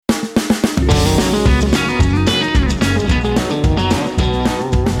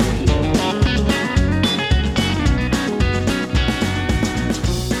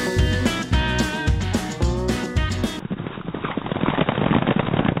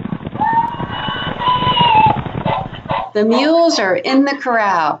The mules are in the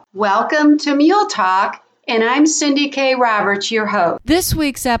corral. Welcome to Mule Talk, and I'm Cindy K. Roberts, your host. This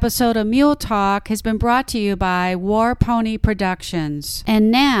week's episode of Mule Talk has been brought to you by War Pony Productions.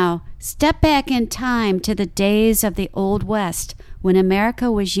 And now, step back in time to the days of the Old West, when America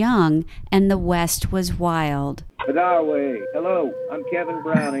was young and the West was wild. Badaway. Hello, I'm Kevin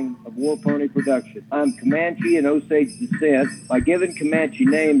Browning of War Pony Production. I'm Comanche and Osage descent. My given Comanche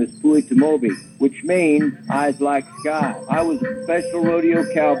name is Puitamobi, which means eyes like sky. I was a professional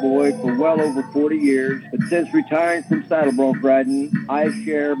rodeo cowboy for well over 40 years, but since retiring from saddle bronc riding, I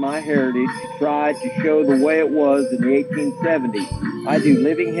share my heritage, tried to show the way it was in the 1870s. I do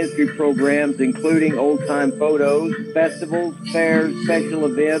living history programs including old-time photos, festivals, fairs, special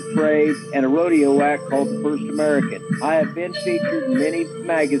events, parades, and a rodeo act called the First American. I have been featured in many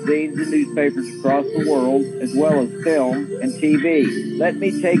magazines and newspapers across the world, as well as film and TV. Let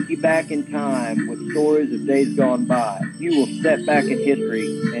me take you back in time with stories of days gone by. You will step back in history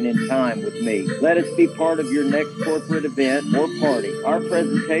and in time with me. Let us be part of your next corporate event or party. Our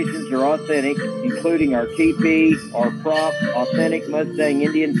presentations are authentic, including our teepee, our prop, authentic Mustang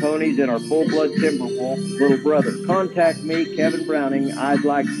Indian ponies, and our full-blood Timberwolf little brother. Contact me, Kevin Browning, Eyes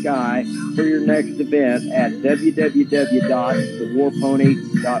Like Sky, for your next event at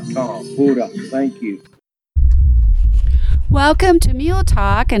www.thewarpony.com. Buddha, thank you. Welcome to Mule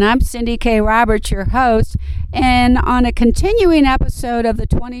Talk, and I'm Cindy K. Roberts, your host. And on a continuing episode of the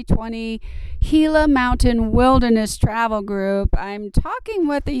 2020 Gila Mountain Wilderness Travel Group, I'm talking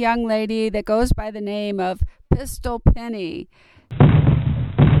with a young lady that goes by the name of Pistol Penny.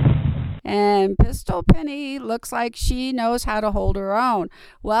 And Pistol Penny looks like she knows how to hold her own.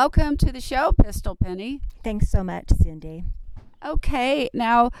 Welcome to the show, Pistol Penny. Thanks so much, Cindy. Okay,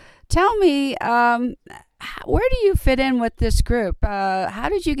 now tell me, where do you fit in with this group? How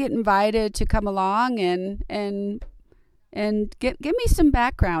did you get invited to come along and give me some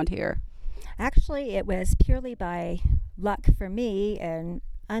background here? Actually, it was purely by luck for me and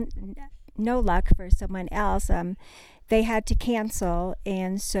no luck for someone else. They had to cancel,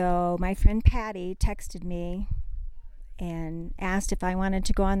 and so my friend Patty texted me and asked if I wanted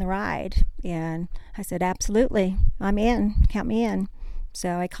to go on the ride, and I said, absolutely, I'm in, count me in.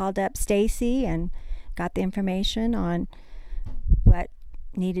 So I called up Stacy and got the information on what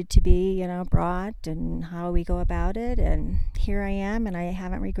needed to be, brought and how we go about it, and here I am, and I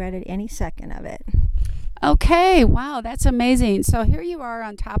haven't regretted any second of it. Okay, wow, that's amazing. So here you are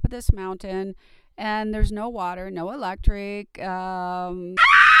on top of this mountain, and there's no water, no electric,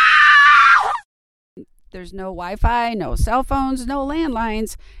 there's no Wi-Fi, no cell phones, no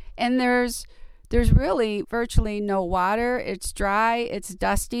landlines, and there's really virtually no water. It's dry, it's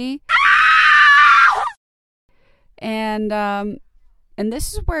dusty, and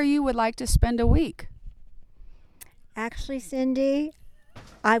this is where you would like to spend a week. Actually, Cindy,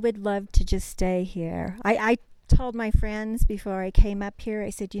 I would love to just stay here. I told my friends before I came up here,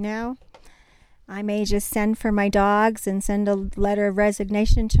 I said, I may just send for my dogs and send a letter of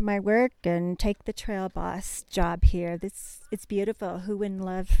resignation to my work and take the trail boss job here. It's beautiful. Who wouldn't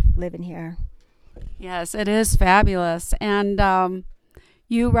love living here? Yes, it is fabulous. And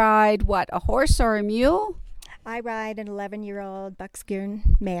you ride, what, a horse or a mule? I ride an 11-year-old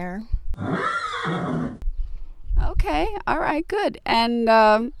buckskin mare. Okay, all right, good. And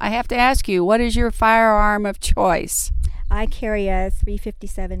I have to ask you, what is your firearm of choice? I carry a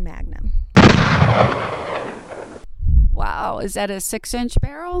 .357 Magnum. Wow, is that a 6-inch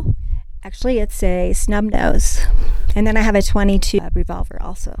barrel? Actually, it's a snub nose. And then I have a .22 revolver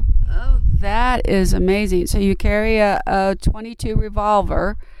also. Oh, that is amazing. So you carry a .22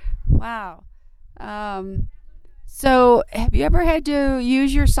 revolver. Wow. So have you ever had to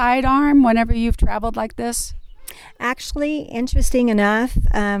use your sidearm whenever you've traveled like this? Actually, interesting enough,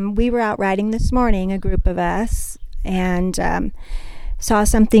 we were out riding this morning, a group of us, and saw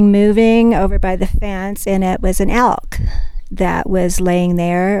something moving over by the fence, and it was an elk that was laying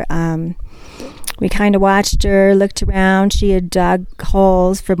there. We kind of watched her, looked around. She had dug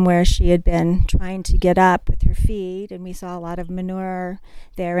holes from where she had been trying to get up with her feet, and we saw a lot of manure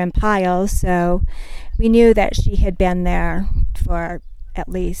there in piles, so we knew that she had been there for at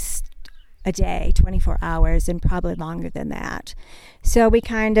least a day, 24 hours, and probably longer than that. So we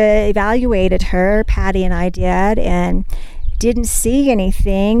kind of evaluated her, Patty and I did, and didn't see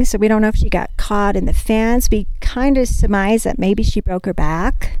anything, so we don't know if she got caught in the fence. We kind of surmised that maybe she broke her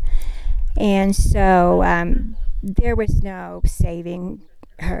back, and so there was no saving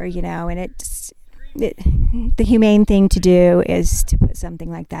her, and the humane thing to do is to put something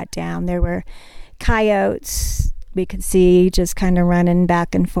like that down. There were coyotes we could see just kind of running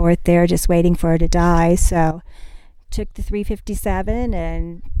back and forth there, just waiting for her to die, so took the 357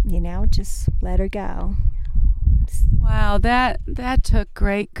 and, just let her go. Wow, that took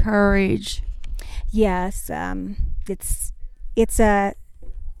great courage. Yes, it's a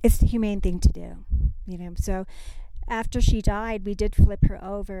humane thing to do, So after she died, we did flip her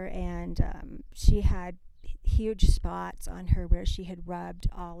over, and she had huge spots on her where she had rubbed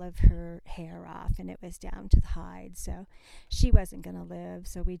all of her hair off, and it was down to the hide. So she wasn't going to live,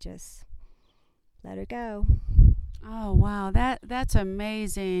 so we just let her go. Oh, wow, that's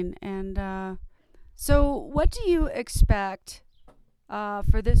amazing. And so what do you expect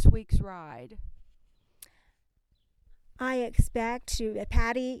for this week's ride? I expect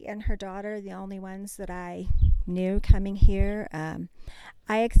Patty and her daughter, the only ones that I knew coming here,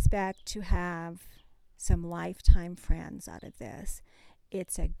 I expect to have some lifetime friends out of this.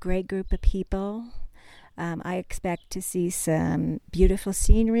 It's a great group of people. I expect to see some beautiful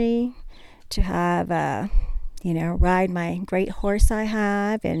scenery, to have, ride my great horse I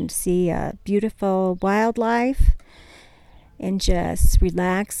have and see beautiful wildlife and just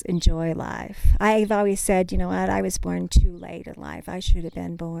relax, enjoy life. I've always said, I was born too late in life. I should have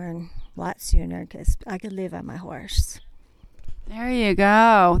been born a lot sooner because I could live on my horse. There you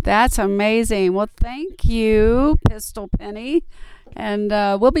go. That's amazing. Well, thank you, Pistol Penny. And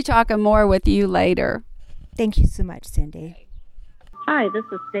we'll be talking more with you later. Thank you so much, Cindy. Hi, this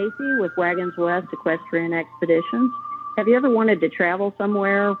is Stacy with Wagons West Equestrian Expeditions. Have you ever wanted to travel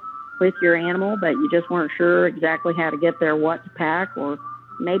somewhere with your animal, but you just weren't sure exactly how to get there, what to pack, or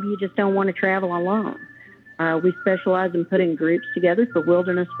maybe you just don't want to travel alone? We specialize in putting groups together for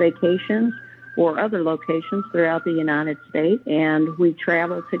wilderness vacations or other locations throughout the United States, and we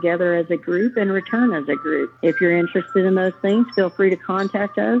travel together as a group and return as a group. If you're interested in those things, feel free to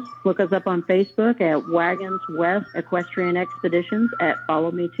contact us. Look us up on Facebook at Wagons West Equestrian Expeditions at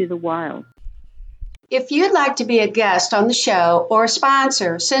Follow Me to the Wild. If you'd like to be a guest on the show or a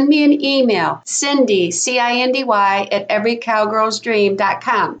sponsor, send me an email, Cindy, C-I-N-D-Y, at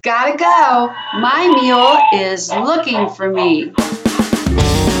everycowgirlsdream.com. Gotta go. My mule is looking for me.